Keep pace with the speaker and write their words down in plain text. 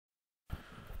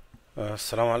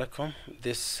Assalamu alaikum.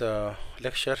 This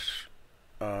lecture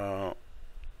uh,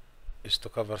 is to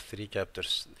cover three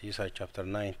chapters. These are chapter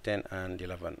 9, 10, and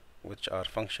 11, which are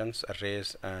functions,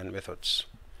 arrays, and methods.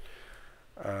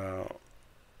 Uh,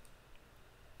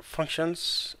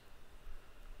 Functions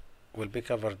will be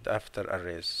covered after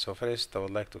arrays. So first I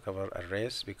would like to cover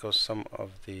arrays because some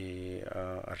of the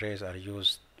arrays are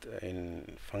used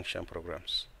in function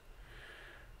programs.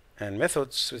 And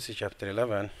methods, which is chapter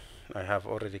 11, I have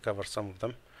already covered some of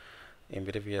them in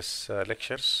previous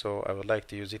lectures, so I would like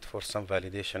to use it for some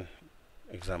validation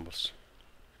examples.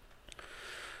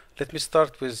 Let me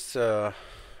start with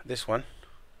this one,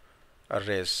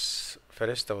 arrays.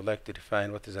 First, I would like to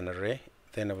define what is an array.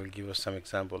 Then I will give you some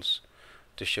examples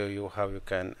to show you how you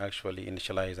can actually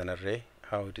initialize an array,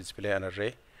 how to display an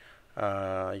array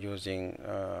using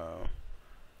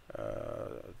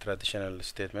traditional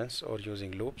statements or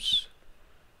using loops,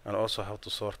 and also how to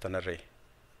sort an array.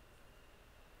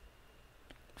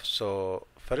 So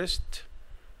first,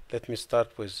 let me start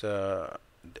with a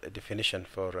definition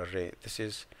for array. This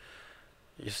is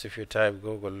just if you type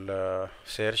Google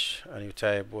search and you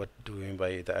type what do you mean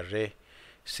by the array,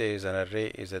 says an array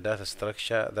is a data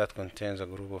structure that contains a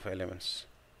group of elements.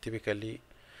 Typically,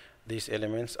 these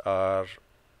elements are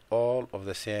all of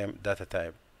the same data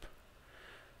type,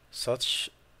 such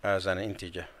as an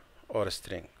integer or a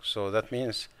string. So that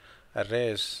means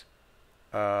arrays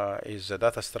is a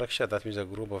data structure, that means a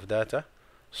group of data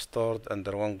stored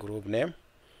under one group name,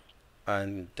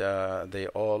 and they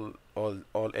all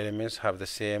elements have the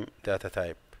same data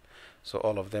type. So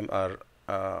all of them are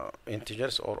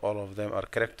integers, or all of them are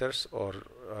characters, or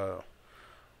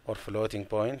floating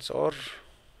points, or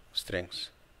strings.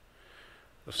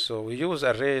 So we use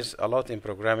arrays a lot in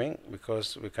programming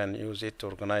because we can use it to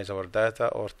organize our data,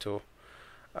 or to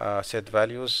set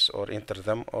values, or enter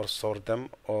them, or sort them,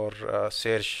 or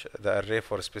search the array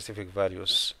for specific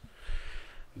values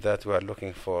that we are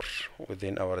looking for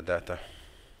within our data.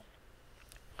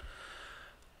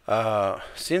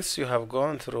 Since you have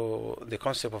gone through the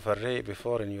concept of array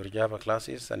before in your Java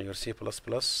classes and your C++,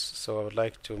 so I would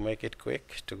like to make it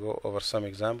quick to go over some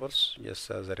examples just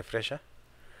as a refresher,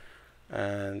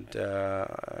 and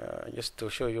just to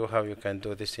show you how you can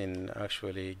do this in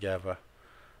actually Java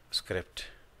script.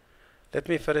 Let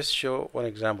me first show one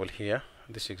example here,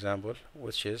 this example,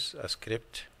 which is a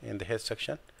script in the head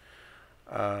section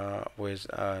with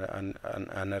an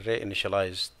array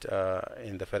initialized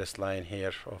in the first line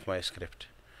here of my script.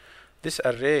 This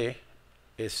array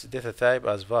is data type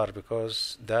as var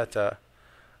because data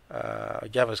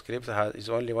JavaScript is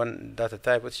only one data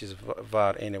type, which is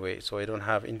var anyway. So I don't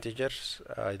have integers,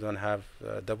 I don't have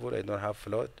double, I don't have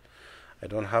float, I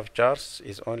don't have chars.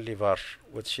 It's only var,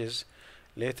 which is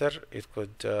later it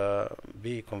could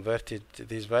be converted to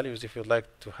these values. If you'd like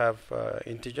to have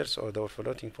integers or the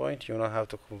floating point, you know how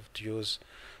to use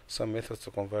some methods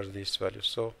to convert these values.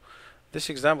 So this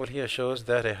example here shows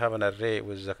that I have an array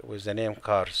with the name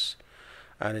cars,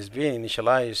 and it's being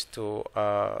initialized to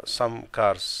some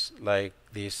cars, like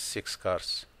these 6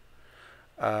 cars.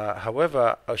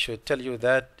 However, I should tell you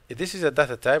that this is a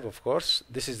data type, of course.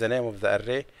 This is the name of the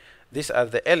array. These are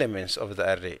the elements of the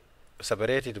array,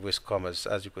 separated with commas,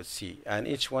 as you could see, and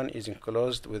each one is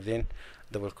enclosed within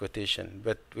double quotation.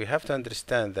 But we have to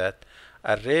understand that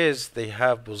arrays, they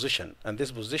have position, and this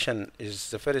position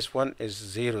is, the first one is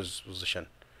zero's position,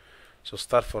 so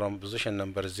start from position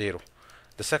number 0.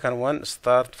 The second one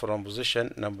start from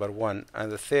position number 1,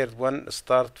 and the third one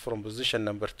start from position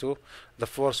number 2. The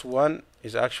fourth one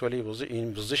is actually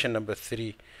in position number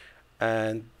 3,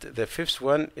 and the fifth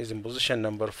one is in position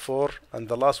number 4, and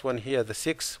the last one here, the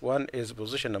sixth one, is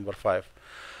position number 5.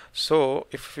 So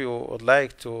if you would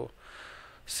like to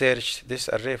search this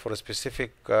array for a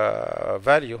specific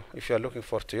value, if you are looking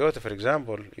for Toyota, for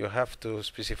example, you have to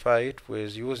specify it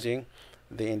with using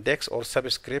the index or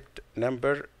subscript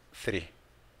number 3.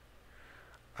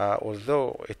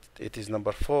 Although it is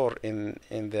number 4 in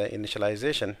the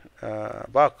initialization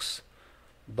box,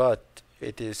 but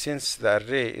it is, since the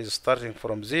array is starting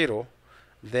from 0,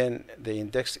 then the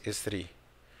index is 3.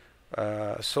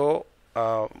 So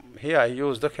here I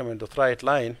use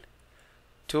document.writeLine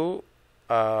to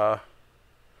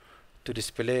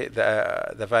display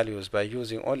the values by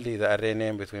using only the array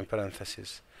name between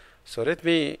parentheses. So let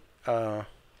me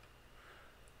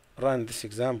run this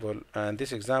example, and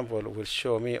this example will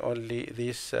show me only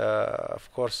these,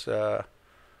 of course,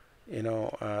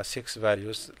 6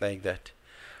 values like that.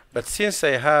 But since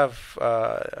I have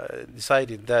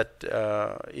decided that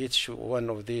each one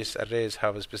of these arrays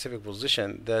have a specific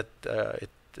position that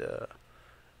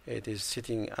it is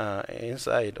sitting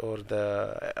inside, or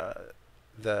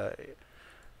the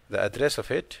address of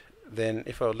it, then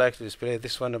if I would like to display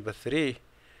this one, number 3,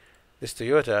 this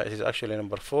Toyota, it is actually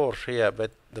number 4 here,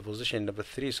 but the position number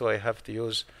 3, so I have to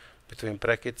use between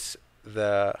brackets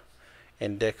the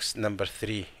index number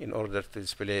 3 in order to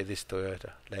display this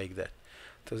Toyota, like that.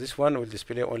 So this one will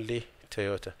display only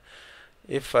Toyota.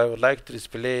 If I would like to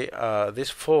display this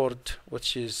Ford,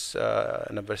 which is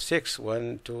number 6,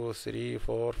 1, 2, 3,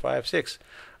 4, 5, 6,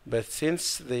 but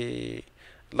since the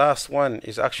last one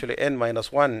is actually n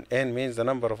minus 1, n means the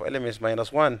number of elements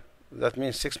minus 1, that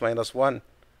means 6 minus 1,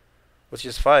 which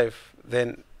is 5,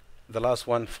 then the last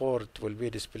one, Ford, will be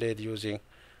displayed using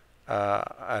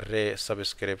array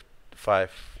subscript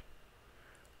 5,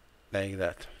 like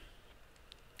that.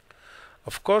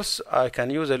 Of course, I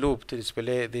can use a loop to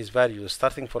display these values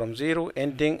starting from 0,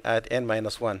 ending at n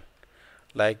minus 1,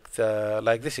 like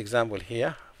this example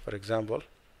here. For example,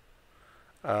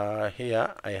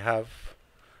 here I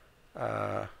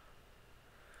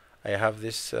have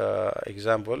this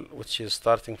example which is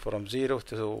starting from 0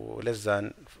 to less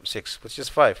than 6, which is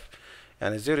 5,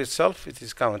 and 0 itself, it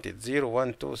is counted 0,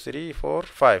 1, 2, 3, 4,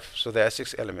 5, so there are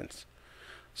 6 elements.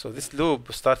 So this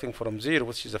loop starting from 0,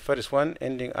 which is the first one,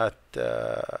 ending at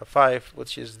 5,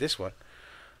 which is this one,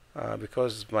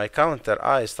 because my counter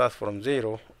I start from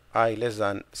 0, I less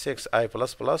than 6, I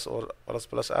plus plus, or plus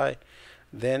plus I,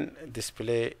 then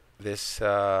display this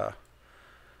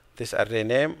this array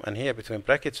name, and here between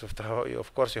brackets, of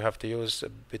course you have to use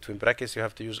between brackets, you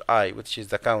have to use I, which is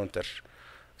the counter.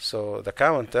 So the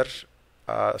counter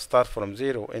start from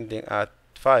 0, ending at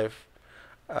 5,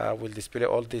 will display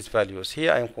all these values.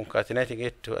 Here I am concatenating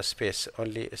it to a space,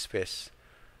 only a space.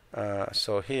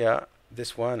 So here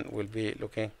this one will be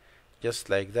looking just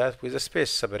like that with a space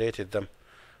separated them.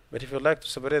 But if you like to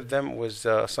separate them with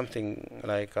something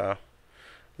like a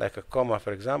comma,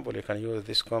 for example, you can use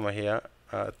this comma here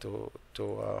to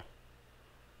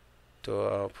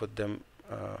put them,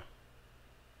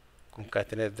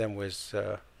 concatenate them with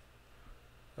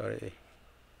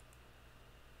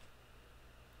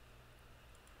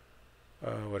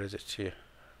what is it here?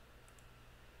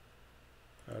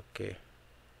 Okay,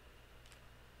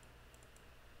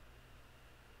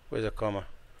 with a comma,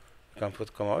 you can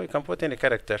put comma, or you can put any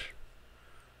character.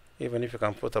 Even if you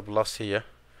can put a plus here,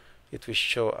 it will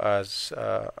show as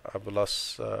a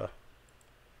plus,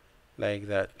 like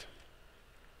that.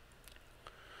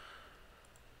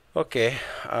 Okay,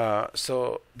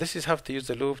 so this is how to use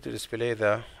the loop to display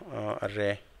the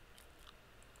array.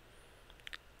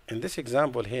 In this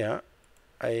example here,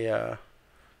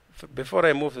 before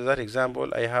I move to that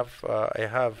example, I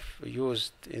have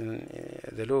used in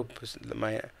the loop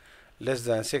my less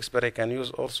than 6, but I can use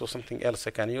also something else.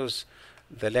 I can use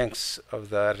the lengths of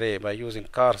the array by using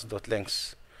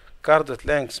cars.lengths.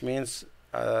 Car.lengths means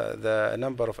the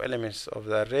number of elements of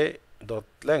the array.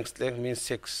 Length means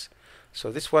 6.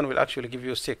 So this one will actually give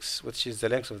you 6, which is the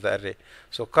length of the array.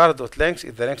 So car.length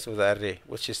is the length of the array,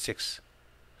 which is 6.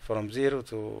 From 0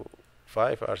 to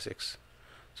 5 are 6.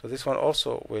 So this one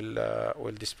also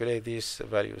will display these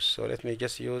values. So let me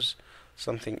just use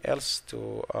something else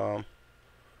to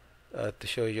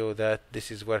show you that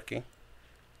this is working.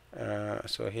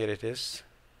 So here it is,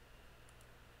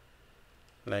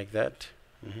 like that.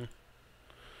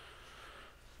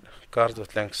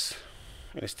 Car.lengths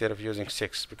instead of using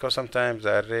 6, because sometimes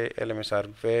the array elements are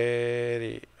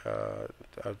very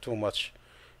are too much.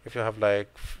 If you have like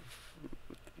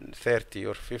 30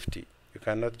 or 50, you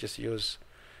cannot just use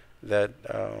that.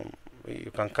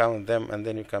 You can count them, and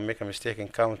then you can make a mistake in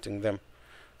counting them.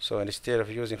 So instead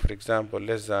of using, for example,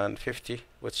 less than 50,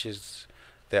 which is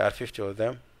there are 50 of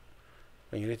them,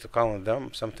 when you need to count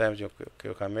them, sometimes you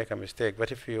can make a mistake.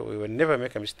 But if you will never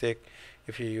make a mistake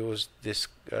if you use this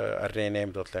array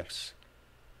name.lengths.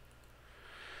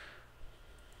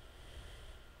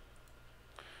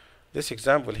 This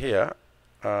example here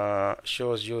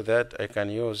shows you that I can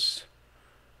use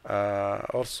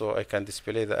also I can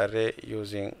display the array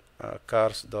using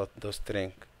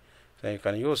cars.string. So you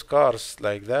can use cars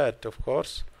like that, of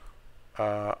course,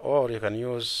 or you can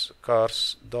use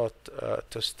cars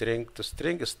toString.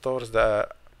 toString stores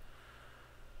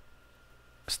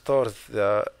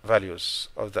the values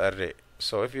of the array.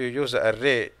 So if you use the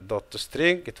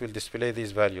array.toString, it will display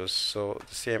these values. So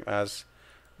the same as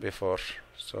before.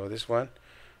 So this one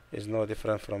is no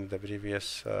different from the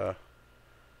previous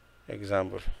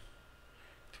example.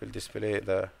 It will display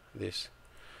these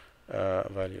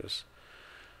values.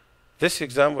 This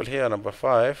example here, number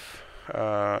 5,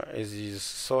 is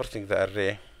sorting the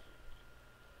array.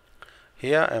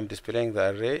 Here I am displaying the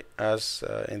array as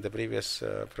in the previous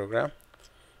program.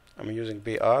 I'm using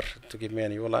BR to give me a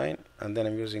new line, and then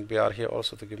I'm using BR here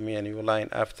also to give me a new line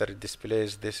after it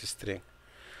displays this string.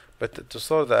 But to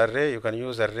sort the array, you can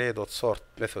use array.sort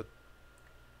method.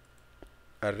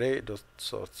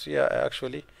 Array.sort. So yeah, I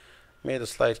actually made a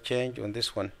slight change on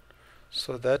this one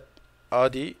so that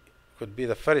Audi could be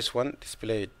the first one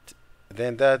displayed,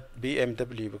 then that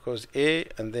BMW, because A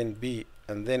and then B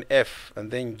and then F and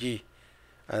then G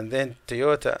and then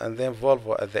Toyota and then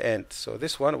Volvo at the end. So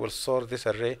this one will sort this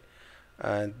array,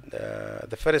 and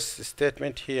the first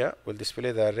statement here will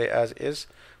display the array as is,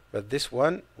 but this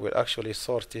one will actually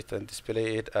sort it and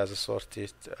display it as a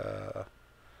sorted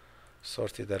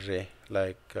array,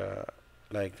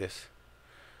 like this.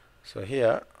 So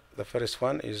here the first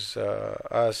one is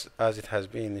as it has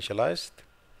been initialized.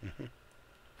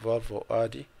 Volvo,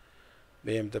 Audi,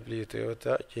 BMW,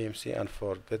 Toyota, GMC, and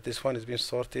Ford. But this one is being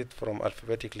sorted from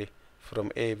alphabetically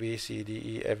from A, B, C, D,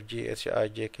 E, F, G, H, I,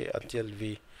 J, K until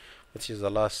V, which is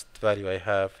the last value I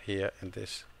have here in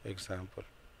this example.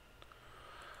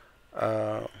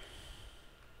 I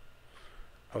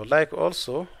would like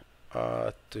also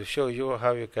to show you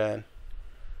how you can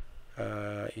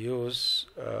use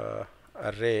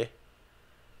array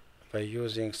by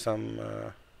using some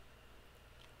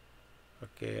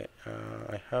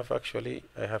I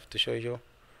have to show you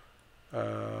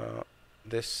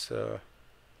this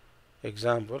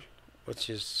example, which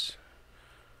is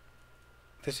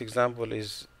this example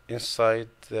is inside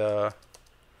the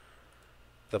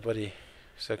body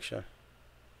section,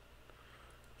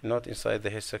 not inside the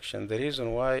head section. The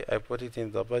reason why I put it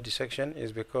in the body section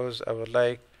is because I would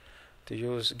like to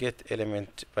use get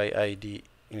element by ID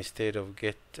instead of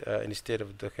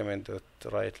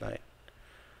document.writeLine.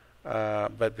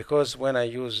 But because when I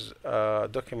use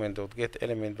document.get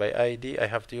element by ID, I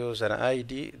have to use an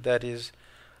ID that is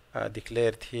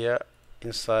declared here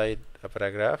inside a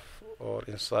paragraph or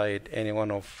inside any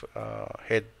one of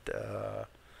head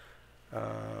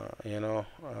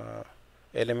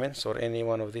elements, or any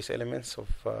one of these elements of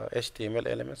HTML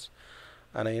elements.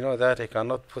 And I know that I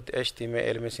cannot put HTML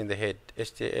elements in the head.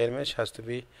 HTML elements has to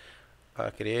be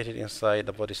created inside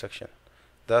the body section.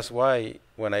 That's why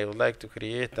when I would like to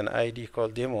create an ID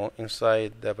called demo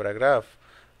inside the paragraph,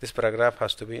 this paragraph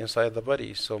has to be inside the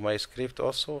body. So my script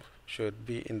also should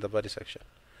be in the body section.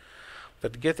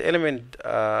 But get element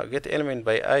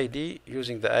by ID,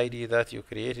 using the ID that you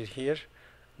created here,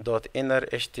 .inner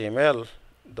HTML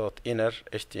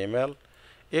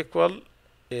equal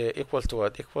to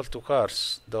what? Equal to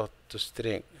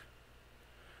cars.toString.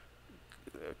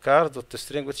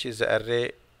 Cars.toString, which is the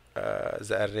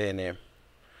array name.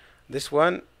 This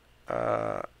one,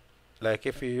 like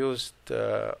if you used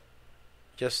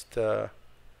just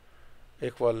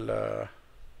equal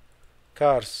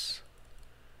cars,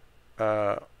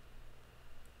 let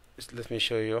me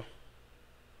show you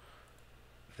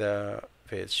the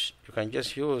page. You can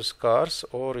just use cars,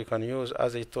 or you can use,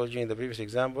 as I told you in the previous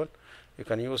example, you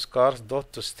can use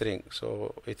cars.toString.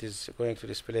 So it is going to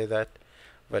display that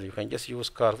value. You can just use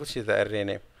cars, which is the array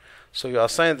name. So you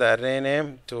assign the array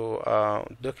name to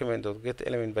document.get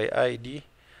element by ID,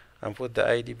 and put the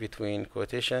ID between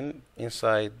quotation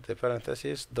inside the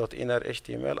parentheses .inner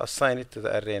HTML. Assign it to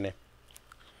the array name.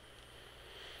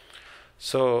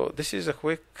 So this is a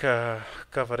quick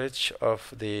coverage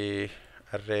of the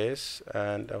arrays,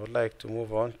 and I would like to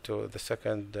move on to the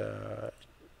second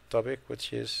topic,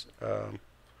 which is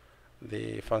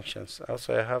the functions.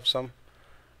 Also, I have some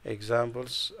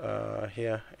examples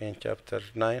here in chapter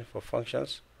 9 for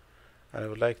functions, and I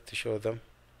would like to show them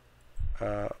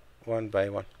one by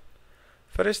one.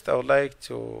 First, I would like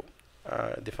to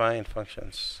define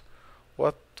functions.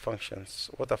 What functions?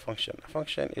 What a function? A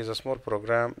function is a small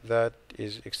program that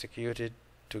is executed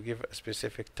to give a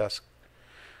specific task,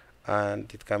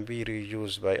 and it can be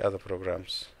reused by other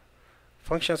programs.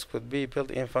 Functions could be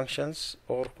built-in functions,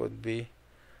 or could be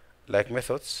like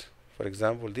methods. For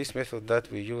example, this method that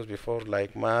we used before,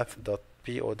 like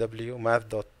math.pow,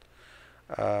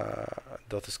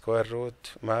 math.square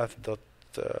root, math.abs,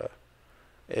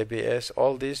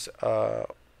 all these are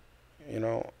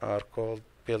called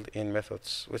built-in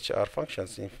methods, which are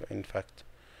functions in fact.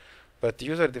 But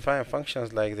user-defined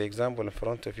functions, like the example in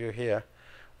front of you here,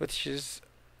 which is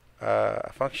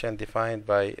a function defined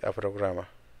by a programmer.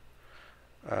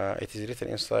 It is written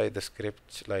inside the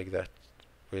script like that,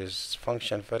 with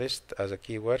function first as a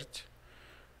keyword,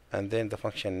 and then the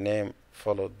function name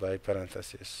followed by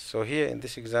parentheses. So here in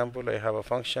this example, I have a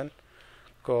function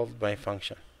called my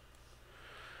function,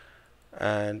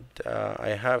 and I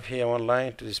have here one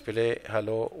line to display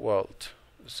hello world,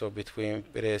 so between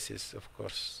braces, of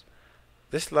course.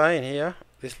 This line here,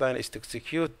 this line is to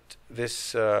execute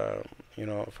this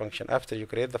function. After you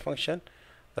create the function,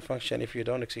 if you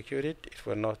don't execute it, it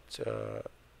will not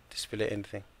display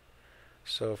anything.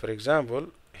 So for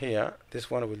example, here this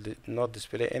one will not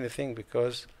display anything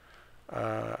because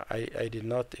I did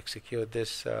not execute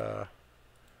this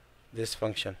this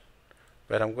function.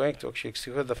 But I'm going to actually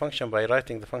execute the function by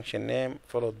writing the function name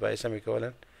followed by a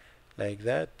semicolon like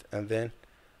that, and then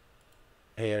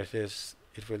here it is.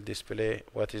 It will display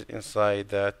what is inside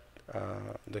that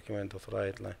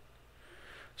document.writeLine.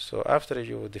 So after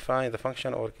you define the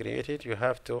function or create it, you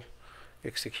have to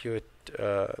execute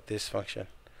this function.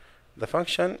 The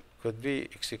function could be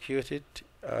executed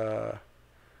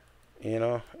in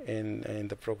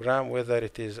the program, whether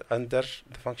it is under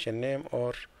the function name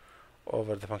or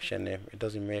over the function name. It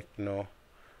doesn't make no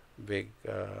big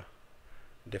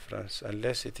difference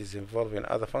unless it is involving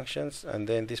other functions, and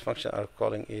then these functions are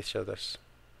calling each others.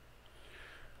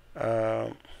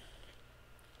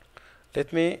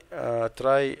 Let me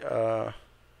try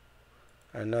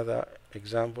another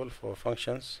example for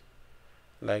functions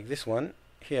like this one.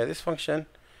 Here this function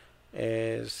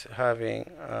is having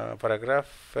a paragraph.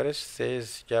 First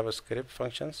says JavaScript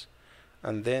functions,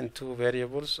 and then two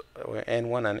variables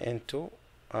n1 and n2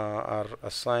 are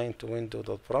assigned to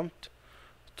window.prompt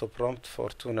to prompt for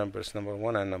two numbers, number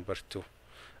 1 and number 2.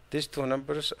 These two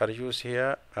numbers are used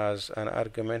here as an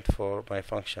argument for my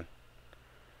function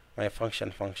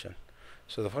function.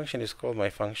 So the function is called my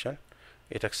function.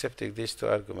 It accepted these two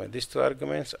arguments. These two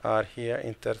arguments are here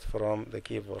entered from the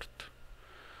keyboard.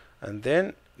 And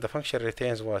then the function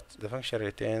retains what? The function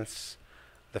retains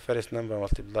the first number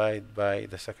multiplied by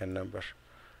the second number.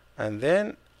 And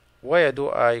then why do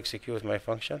I execute my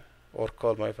function or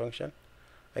call my function?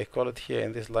 I call it here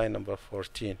in this line number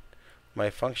 14, my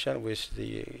function with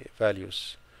the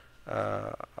values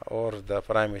or the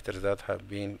parameters that have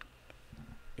been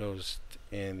used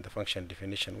in the function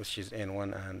definition, which is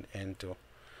n1 and n2.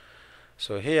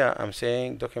 So here I'm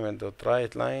saying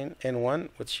document.writeLine n1,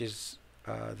 which is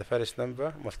the first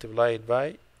number multiplied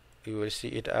by, you will see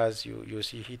it as you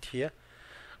see it here,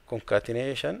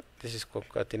 concatenation. This is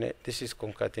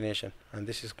concatenation, and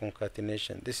this is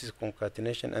concatenation, this is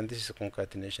concatenation, and this is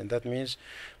concatenation. That means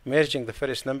merging the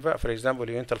first number. For example,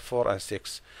 you enter 4 and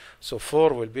 6, so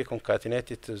 4 will be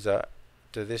concatenated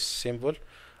to this symbol,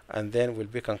 and then will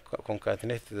be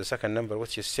concatenated to the second number,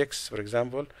 which is 6, for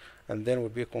example, and then will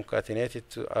be concatenated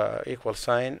to equal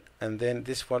sign, and then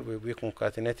this one will be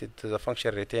concatenated to the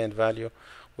function retained value,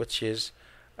 which is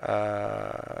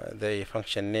the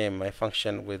function name, my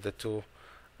function with the two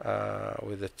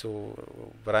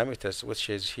parameters, which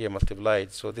is here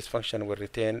multiplied. So this function will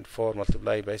retain 4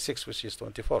 multiplied by 6, which is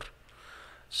 24.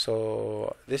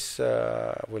 So this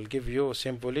will give you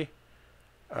simply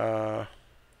will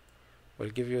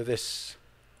give you this.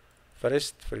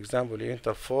 First, for example, you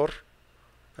enter 4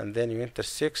 and then you enter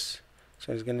 6,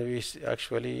 so it's going to be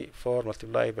actually 4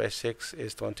 multiplied by 6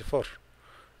 is 24.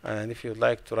 And if you'd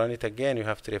like to run it again, you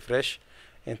have to refresh,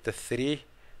 enter 3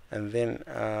 and then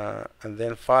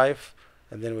 5,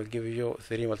 and then we'll give you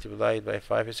 3 multiplied by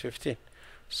 5 is 15.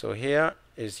 So here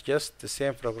is just the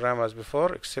same program as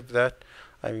before, except that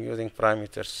I'm using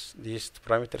parameters. These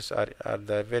parameters are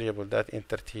the variable that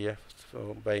entered here,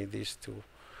 so by these two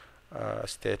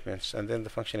statements, and then the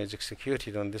function is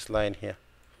executed on this line here.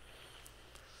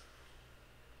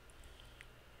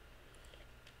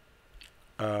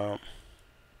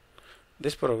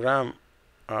 This program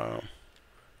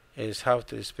is how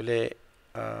to display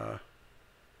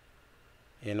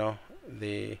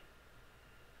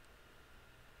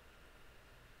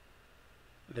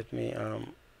let me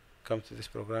come to this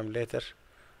program later.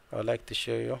 I would like to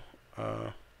show you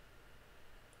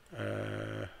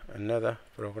another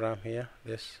program here.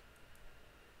 This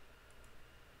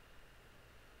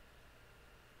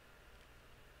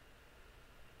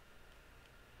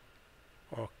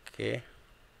okay.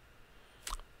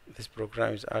 This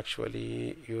program is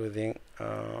actually using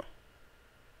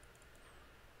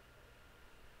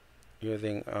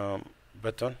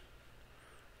button.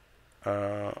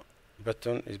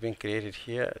 Button is being created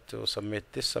here to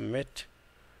submit. This submit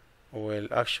will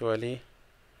actually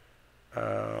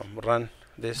run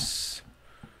this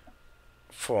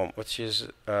form, which is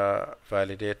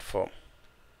validate form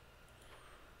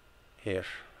here,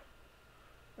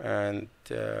 and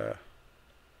the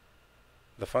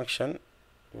function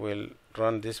will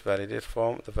run this validate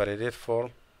form. The validate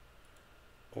form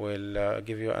will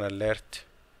give you an alert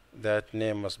that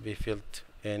name must be filled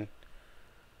in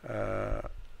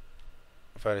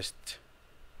first,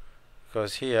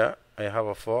 because here I have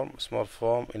a form, small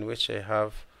form, in which I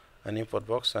have an input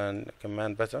box and a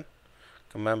command button.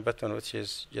 command button, which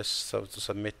is just so to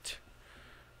submit,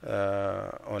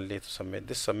 only to submit.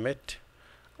 This submit,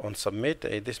 on submit,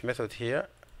 this method here,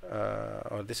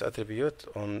 or this attribute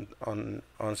on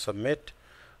submit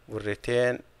will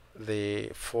retain the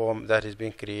form that is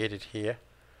being created here,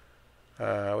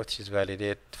 which is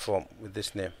validate form with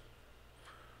this name.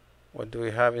 What do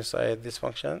we have inside this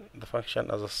function? The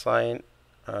function as assign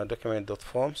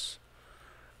document.forms,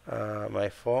 my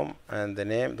form, and the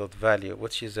name.value,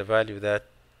 which is the value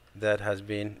that has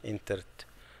been entered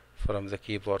from the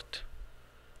keyboard.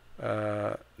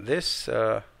 This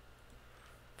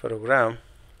program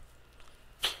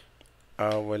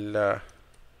will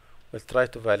try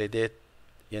to validate,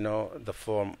 the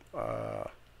form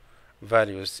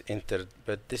values entered,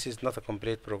 but this is not a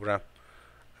complete program.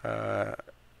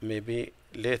 Maybe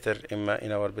later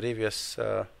in our previous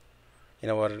in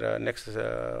our next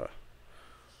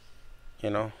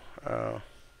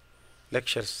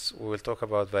lectures, we will talk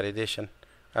about validation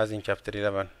as in chapter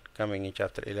 11, coming in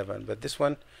chapter 11. But this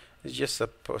one is just a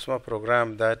small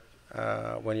program that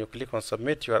when you click on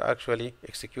submit, you are actually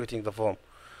executing the form,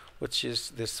 which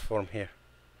is this form here.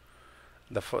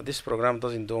 This program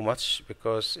doesn't do much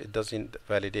because it doesn't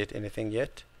validate anything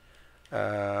yet.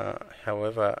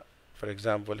 However, for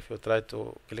example, if you try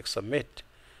to click submit,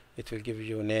 it will give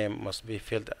you name must be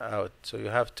filled out. So you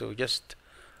have to just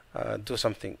do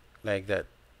something like that,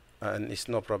 and it's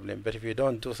no problem. But if you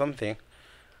don't do something,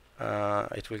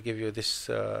 it will give you this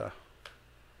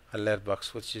alert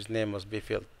box, which is name must be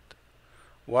filled.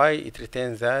 Why it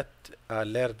retains that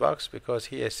alert box? Because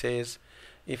here it says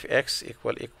if x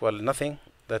equal nothing,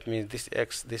 that means this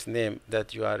x, this name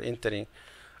that you are entering,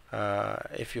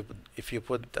 if you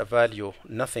put a value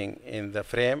nothing in the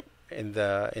frame, in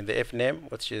the if name,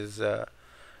 which is the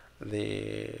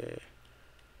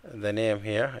name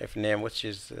here, if name, which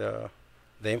is the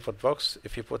input box.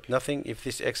 If you put nothing, if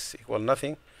this x equal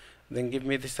nothing, then give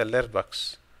me this alert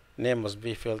box, name must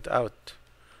be filled out,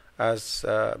 as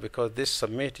because this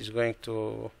submit is going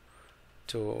to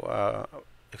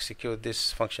execute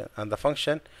this function, and the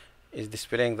function is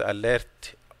displaying the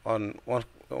alert on one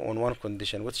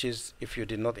condition, which is if you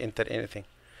did not enter anything.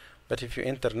 But if you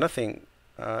enter nothing,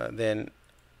 then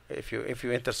if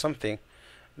you enter something,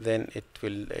 then it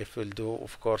will do,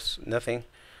 of course, nothing.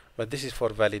 But this is for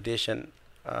validation,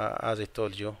 as I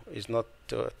told you, is not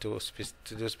to do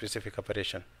specific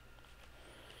operation.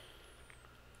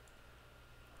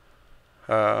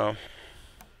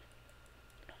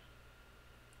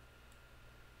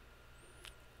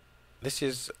 This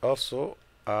is also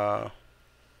a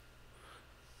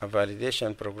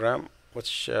validation program,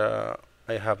 which I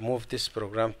have moved this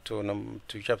program to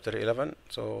chapter 11,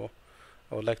 so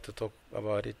I would like to talk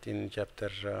about it in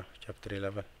chapter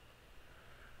 11.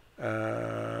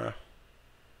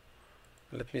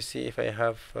 Let me see if I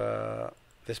have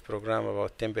this program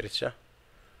about temperature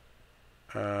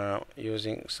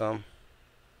using some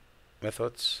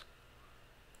methods.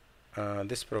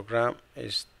 This program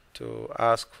is to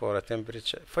ask for a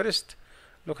temperature. First,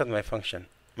 look at my function.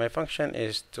 My function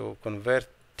is to convert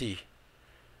T,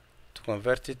 to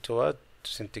convert it to what?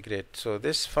 To centigrade. So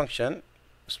this function,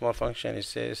 small function, it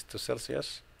says to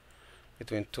Celsius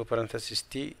between two parentheses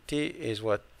T. T is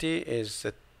what? T is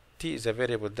a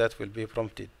variable that will be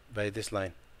prompted by this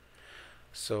line.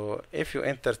 So if you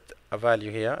entered a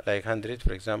value here, like 100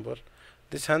 for example,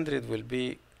 this 100 will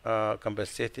be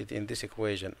compensated in this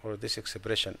equation or this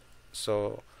expression.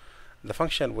 So the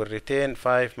function will retain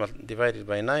 5 divided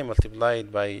by 9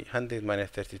 multiplied by 100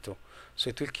 minus 32. So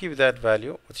it will keep that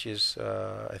value, which is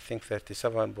I think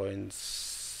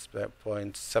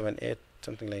 37.78,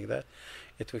 something like that.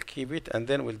 It will keep it, and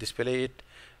then will display it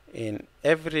in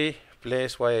every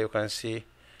place where you can see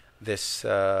this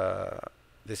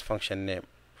this function name.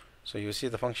 So you see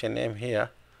the function name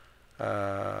here,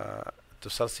 to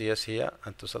Celsius here,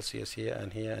 and to Celsius here,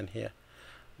 and here, and here,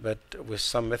 but with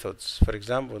some methods. For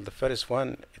example, the first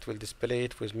one, it will display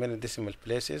it with many decimal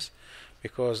places,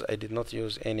 because I did not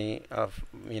use any of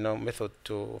method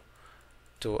to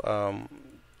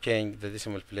change the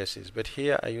decimal places. But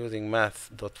here I'm using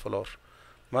math.floor.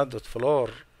 Math.floor,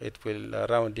 it will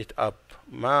round it up.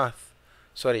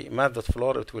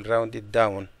 Math.floor, it will round it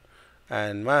down,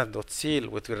 and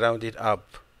math.ceil, it will round it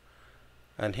up.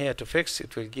 And here to fix,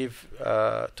 it will give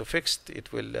to fixed,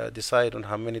 it will decide on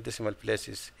how many decimal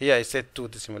places. Here I said 2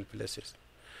 decimal places,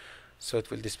 so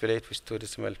it will display it with 2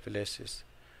 decimal places.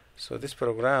 So this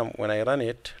program, when I run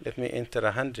it, let me enter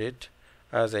 100.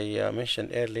 As I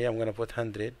mentioned earlier, I'm going to put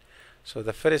 100. So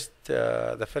the first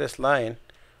line,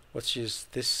 which is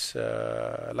this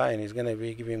line, is going to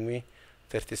be giving me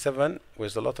 37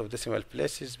 with a lot of decimal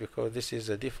places, because this is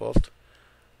a default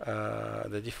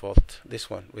the default, this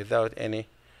one, without any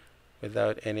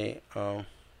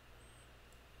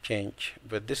change.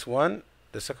 But this one,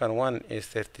 the second one, is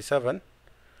 37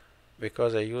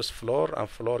 because I use floor, and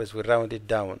floor is we round it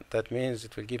down. That means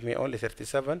it will give me only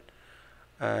 37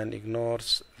 and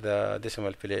ignores the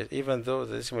decimal place, even though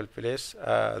the decimal place,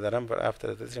 the number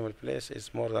after the decimal place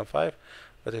is more than 5,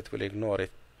 but it will ignore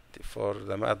it for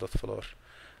the math.floor.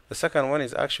 The second one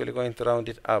is actually going to round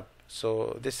it up,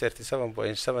 so this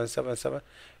 37.777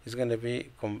 is going to be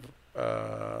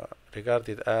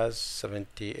regarded as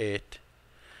 78.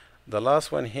 The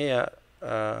last one here,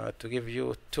 to give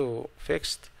you 2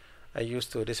 fixed, I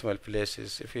used 2 decimal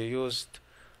places. If you used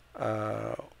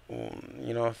 3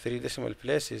 decimal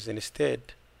places instead,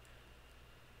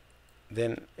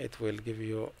 then it will give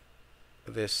you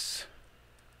this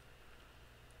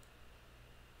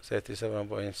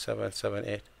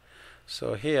 37.778.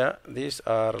 So here, these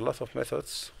are a lot of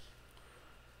methods: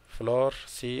 floor,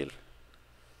 seal,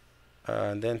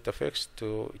 and then to fix,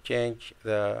 to change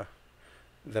the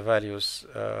values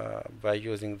by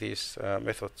using these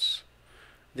methods.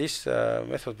 These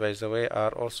methods, by the way,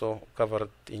 are also covered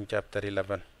in chapter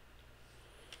 11.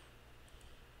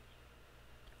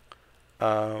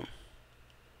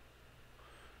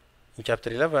 In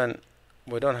chapter 11,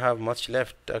 we don't have much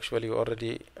left. Actually, we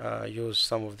already used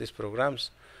some of these programs,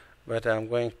 but I'm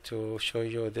going to show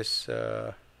you this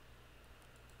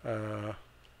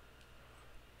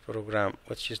program,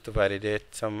 which is to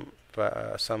validate some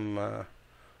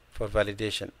for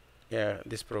validation. Yeah,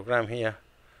 this program here,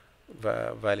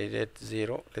 validate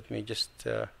 0. Let me just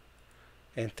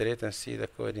enter it and see the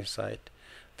code inside.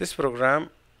 This program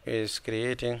is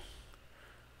creating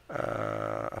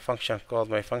a function called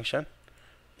my function.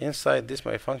 Inside this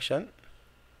my function,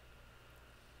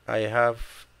 I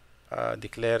have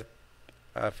declared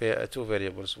 2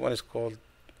 variables. One is called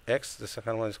x, the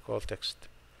second one is called text.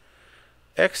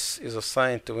 X is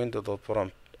assigned to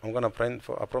window.prompt. I'm going to print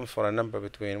a prompt for a number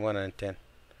between 1 and 10.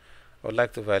 I would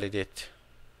like to validate.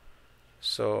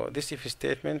 So this if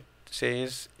statement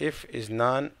says if is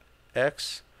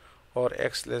non-x, or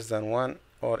x less than 1,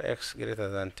 or x greater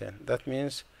than 10. That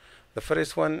means the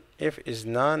first one, if is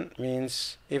non,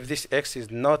 means if this x is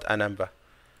not a number.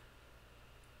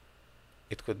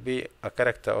 It could be a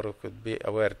character or it could be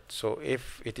a word. So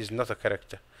if it is not a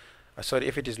character,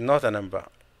 if it is not a number,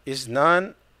 is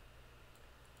non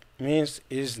means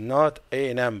is not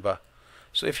a number.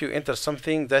 So if you enter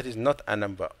something that is not a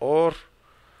number, or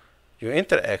you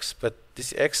enter x, but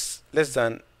this x less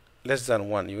than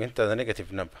 1, you enter the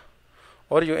negative number,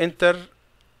 or you enter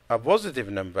a positive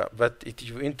number, but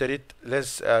you enter it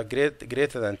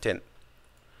greater than 10,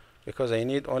 because I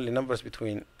need only numbers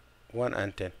between 1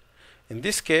 and 10. In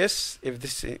this case, if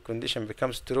this condition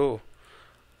becomes true,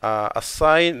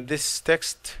 assign this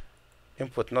text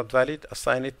input not valid,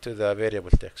 assign it to the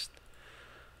variable text.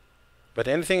 But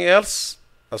anything else,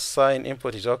 assign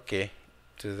input is okay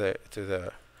to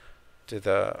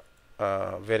the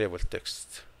variable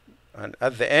text, and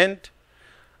at the end,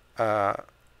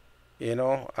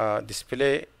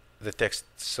 display the text.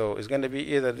 So it's going to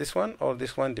be either this one or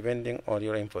this one, depending on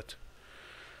your input.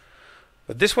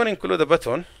 But this one includes a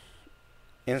button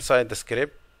inside the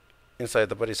script, inside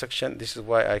the body section. This is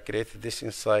why I created this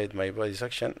inside my body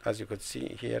section, as you could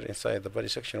see here inside the body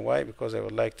section. Why? Because I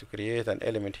would like to create an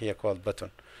element here called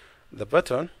button. The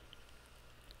button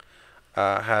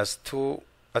has 2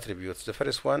 attributes. The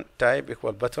first one, type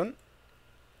equal button,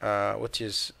 which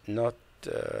is not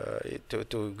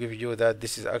to give you that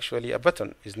this is actually a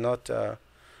button. Is not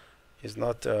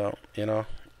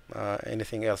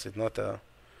anything else. It's not an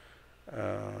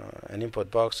input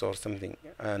box or something.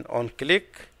 And on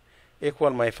click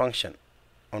equal my function.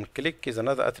 On click is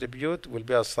another attribute, will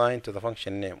be assigned to the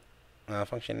function name.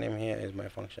 Function name here is my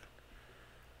function,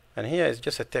 and here is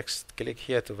just a text. Click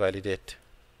here to validate.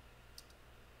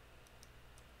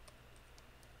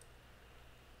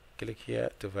 Click here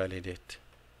to validate.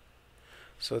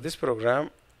 So this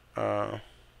program,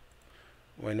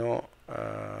 we know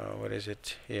where is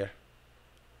it here?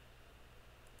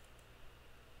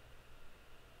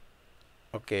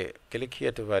 Okay, click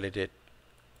here to validate.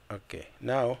 Okay,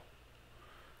 now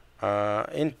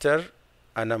enter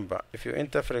a number. If you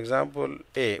enter, for example,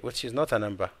 a, which is not a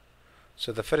number,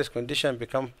 so the first condition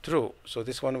becomes true. So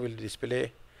this one will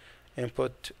display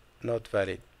input not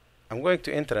valid. I'm going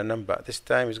to enter a number. This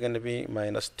time is going to be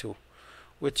 -2,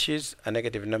 which is a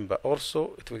negative number.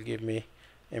 Also, it will give me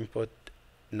input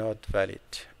not valid.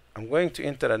 I'm going to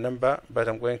enter a number, but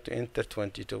I'm going to enter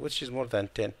 22, which is more than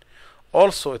 10.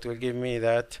 Also, it will give me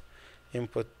that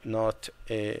input not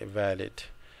valid.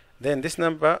 Then this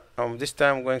number, this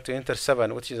time I'm going to enter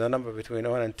 7, which is a number between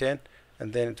 1 and 10,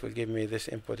 and then it will give me this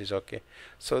input is okay.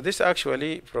 So this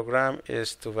actually program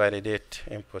is to validate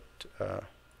input,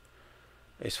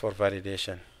 is for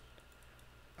validation.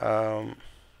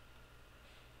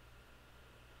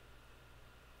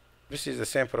 This is the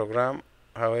same program,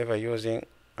 however, using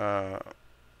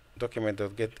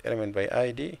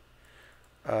document.getElementById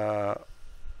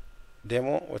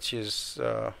demo, which is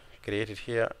created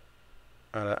here,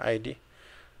 ID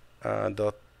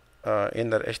dot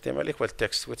inner HTML equal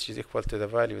text, which is equal to the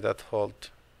value that hold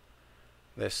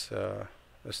this the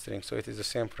string. So it is the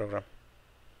same program.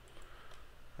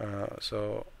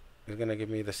 So it's gonna give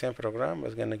me the same program.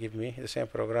 It's gonna give me the same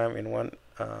program in one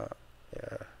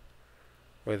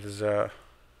with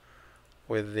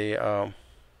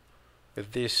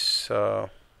this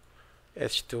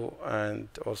h2 and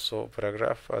also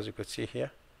paragraph, as you could see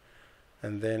here.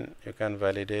 And then you can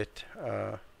validate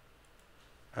a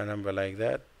number like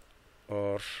that,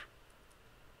 or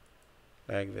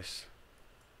like this.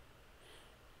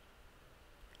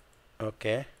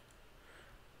 Okay,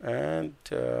 and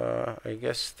I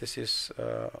guess this is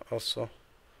also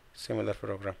similar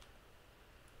program.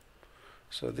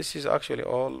 So this is actually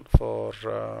all for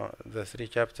the 3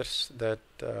 chapters that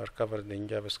are covered in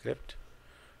JavaScript: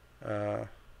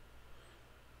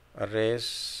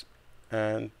 arrays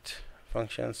and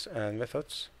functions and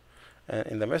methods. And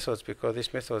in the methods, because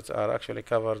these methods are actually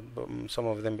covered, some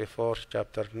of them before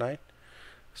chapter 9.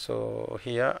 So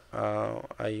here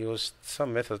I used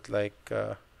some methods like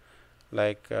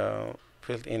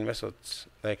built-in methods.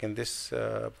 Like in this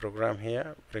program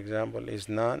here, for example, is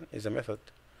none is a method,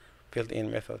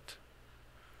 built-in method.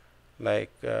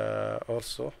 Like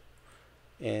also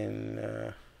in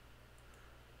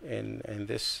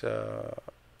this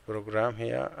program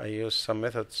here, I use some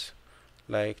methods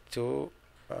like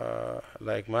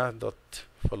like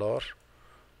math.floor,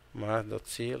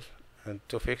 math.seal, and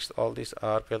to fix. All these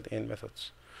are built-in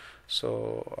methods.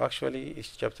 So actually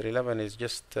chapter 11 is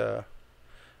just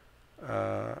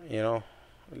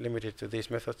limited to these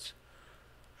methods.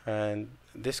 And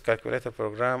this calculator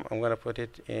program, I'm gonna put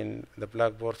it in the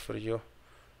Blackboard for you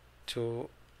to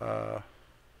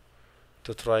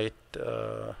try it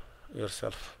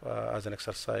yourself as an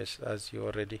exercise. As you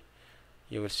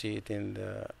will see it in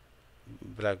the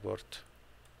Blackboard.